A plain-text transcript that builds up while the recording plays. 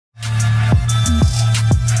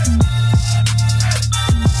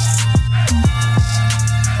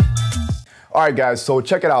All right, guys, so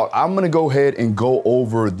check it out. I'm gonna go ahead and go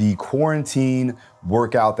over the quarantine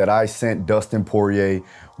workout that I sent Dustin Poirier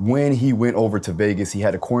when he went over to Vegas. He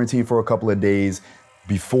had to quarantine for a couple of days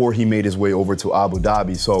before he made his way over to Abu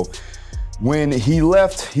Dhabi. So when he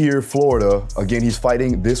left here, Florida, again, he's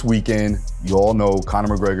fighting this weekend. You all know Conor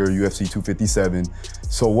McGregor, UFC 257.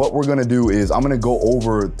 So what we're gonna do is I'm gonna go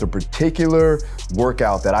over the particular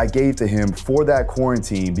workout that I gave to him for that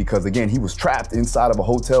quarantine because again, he was trapped inside of a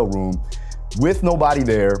hotel room with nobody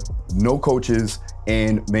there, no coaches,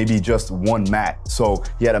 and maybe just one mat. So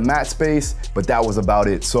he had a mat space, but that was about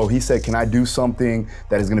it. So he said, can I do something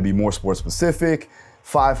that is gonna be more sport specific,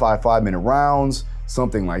 5-5-5-minute rounds,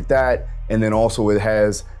 something like that. And then also it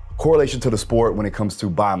has correlation to the sport when it comes to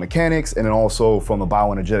biomechanics and then also from a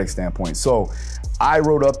bioenergetic standpoint. So I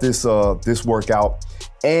wrote up this, this workout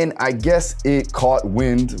and I guess it caught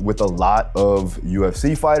wind with a lot of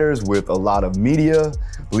UFC fighters, with a lot of media,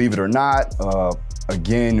 believe it or not.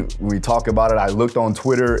 Again, when we talk about it, I looked on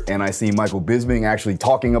Twitter and I see Michael Bisping actually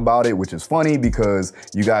talking about it, which is funny because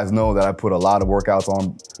you guys know that I put a lot of workouts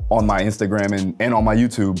on my Instagram and on my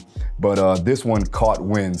YouTube, but this one caught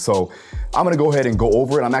wind. So I'm gonna go ahead and go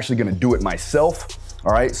over it. I'm actually gonna do it myself.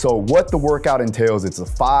 All right, so what the workout entails, it's a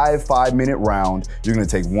 5-minute round. You're gonna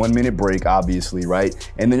take 1 minute break, obviously, right?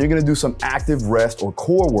 And then you're gonna do some active rest or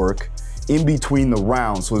core work in between the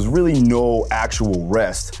rounds. So there's really no actual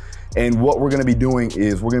rest. And what we're gonna be doing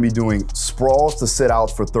is we're gonna be doing sprawls to sit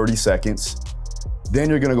outs for 30 seconds. Then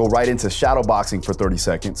you're gonna go right into shadow boxing for 30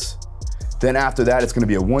 seconds. Then after that, it's gonna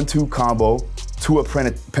be a 1-2 combo to a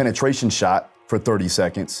penetration shot for 30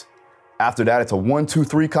 seconds. After that, it's a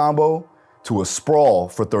 1-2-3 combo to a sprawl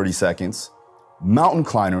for 30 seconds, mountain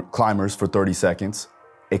climbers for 30 seconds,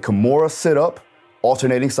 a Kimura sit-up,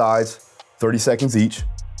 alternating sides, 30 seconds each,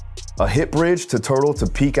 a hip bridge to turtle to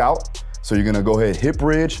peek out. So you're gonna go ahead, hip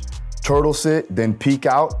bridge, turtle sit, then peek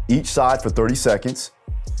out each side for 30 seconds,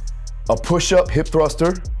 a push-up hip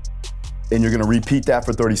thruster, and you're gonna repeat that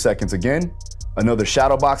for 30 seconds again, another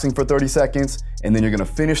shadow boxing for 30 seconds, and then you're gonna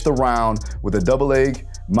finish the round with a double leg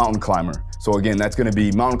mountain climber. So again, that's gonna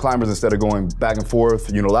be mountain climbers. Instead of going back and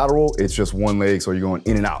forth unilateral, it's just one leg, so you're going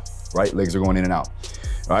in and out, right? Legs are going in and out,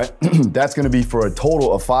 all right? That's gonna be for a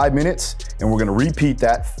total of 5 minutes, and we're gonna repeat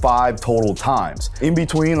that 5 total times. In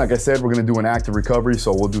between, like I said, we're gonna do an active recovery,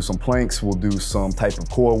 so we'll do some planks, we'll do some type of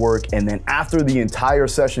core work, and then after the entire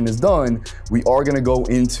session is done, we are gonna go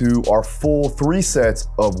into our full 3 sets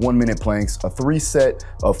of 1 minute planks, a 3 set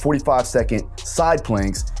of 45-second side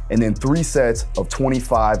planks, and then 3 sets of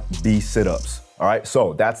 25 B sit-ups. All right,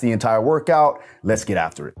 so that's the entire workout. Let's get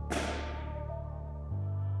after it.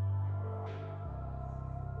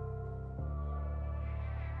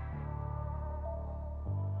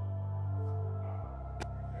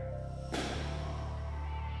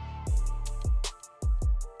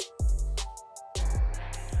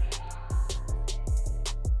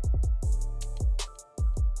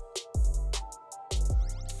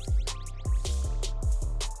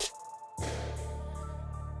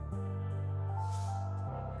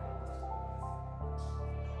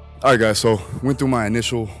 All right, guys, so went through my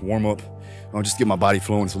initial warm-up. I'll just get my body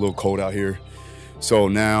flowing. It's a little cold out here. So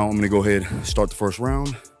now I'm gonna go ahead and start the first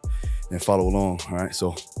round and follow along, all right?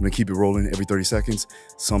 So I'm gonna keep it rolling every 30 seconds,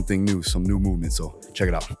 something new, some new movement, so check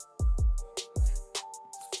it out.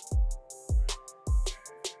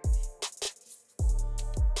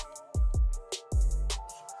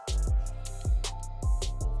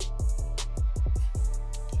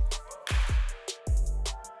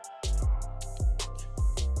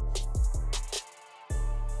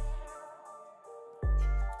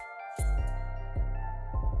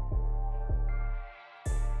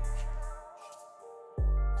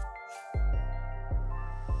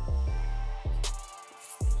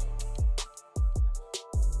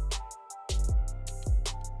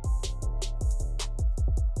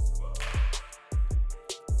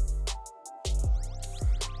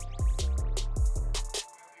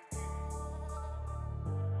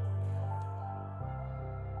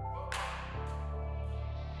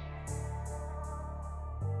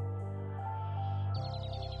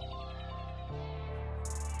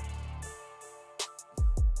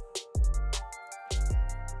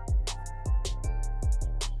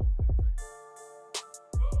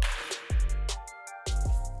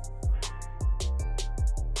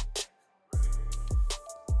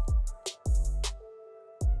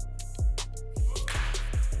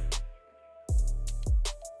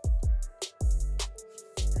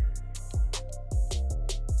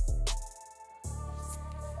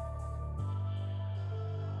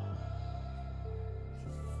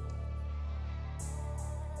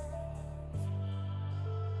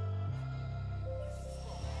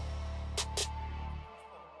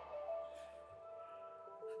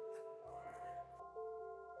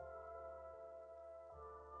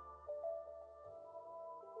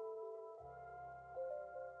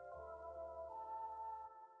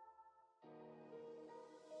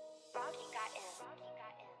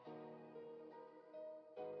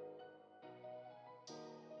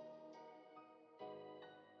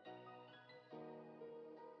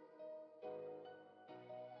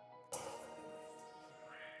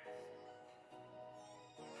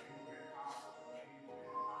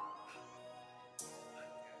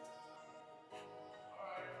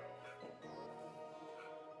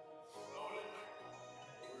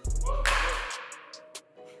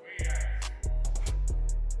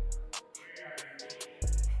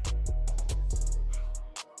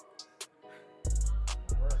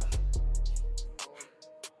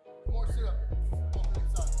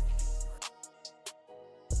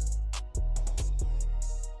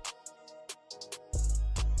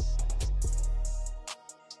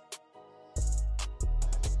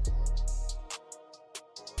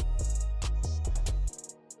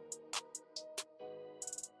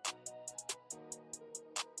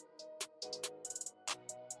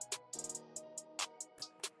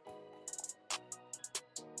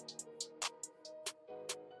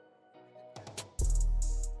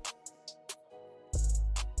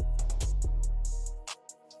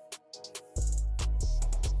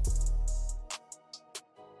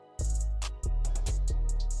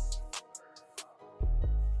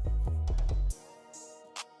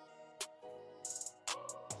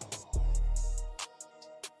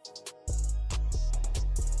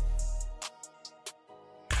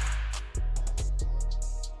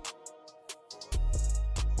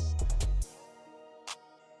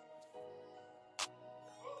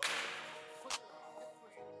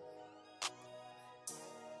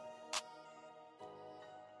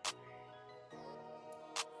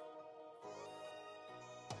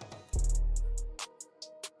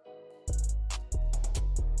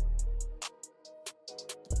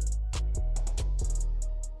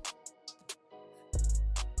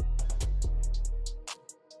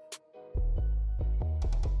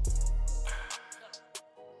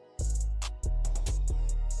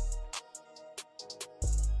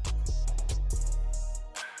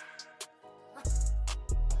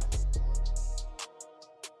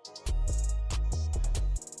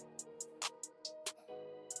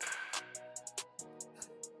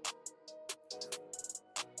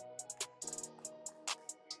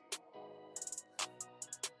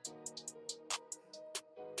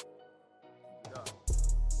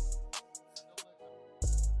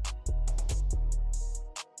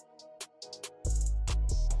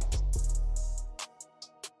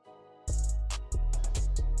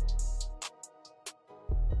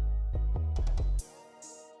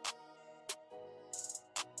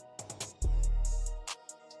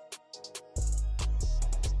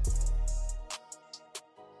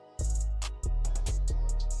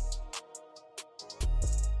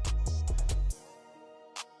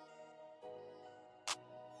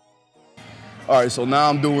 All right, so now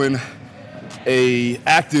I'm doing a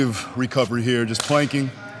active recovery here, just planking,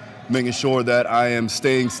 making sure that I am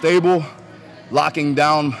staying stable, locking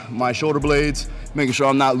down my shoulder blades, making sure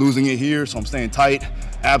I'm not losing it here, so I'm staying tight.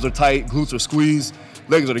 Abs are tight, glutes are squeezed,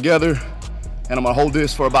 legs are together, and I'm gonna hold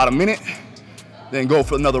this for about a minute, then go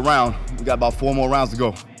for another round. We got about 4 more rounds to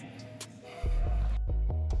go.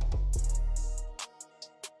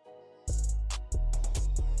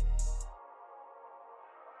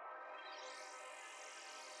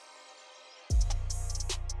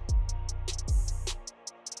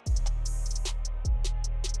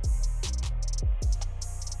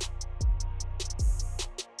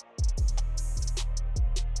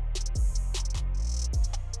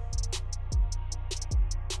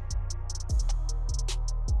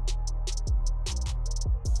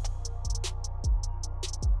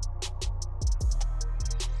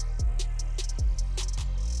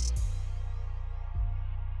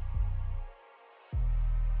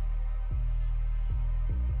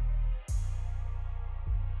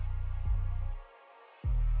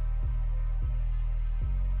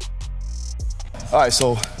 All right,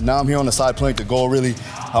 so now I'm here on the side plank. The goal really,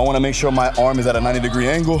 I wanna make sure my arm is at a 90-degree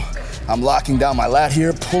angle. I'm locking down my lat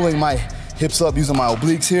here, pulling my hips up using my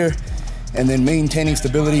obliques here, and then maintaining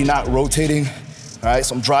stability, not rotating. All right,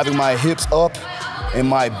 so I'm driving my hips up and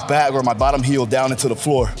my back or my bottom heel down into the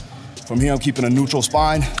floor. From here, I'm keeping a neutral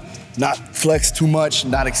spine, not flexed too much,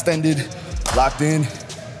 not extended, locked in,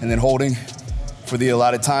 and then holding for the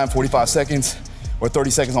allotted time, 45 seconds, or 30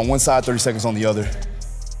 seconds on one side, 30 seconds on the other.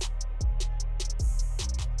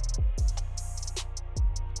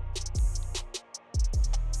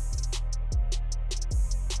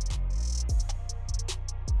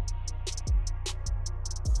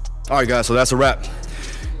 All right, guys, so that's a wrap.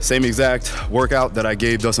 Same exact workout that I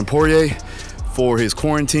gave Dustin Poirier for his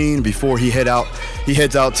quarantine before he heads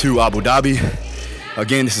out to Abu Dhabi.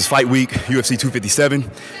 Again, this is fight week, UFC 257.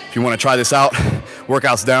 If you want to try this out,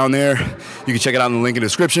 workout's down there. You can check it out in the link in the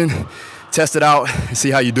description. Test it out and see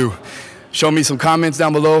how you do. Show me some comments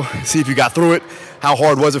down below. See if you got through it. How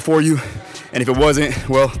hard was it for you? And if it wasn't,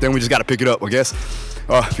 well, then we just got to pick it up, I guess.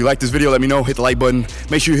 If you like this video, let me know. Hit the like button.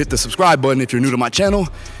 Make sure you hit the subscribe button if you're new to my channel.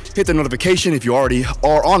 Hit the notification if you already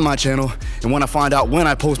are on my channel and want to find out when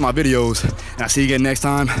I post my videos. And I'll see you again next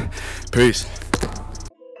time. Peace.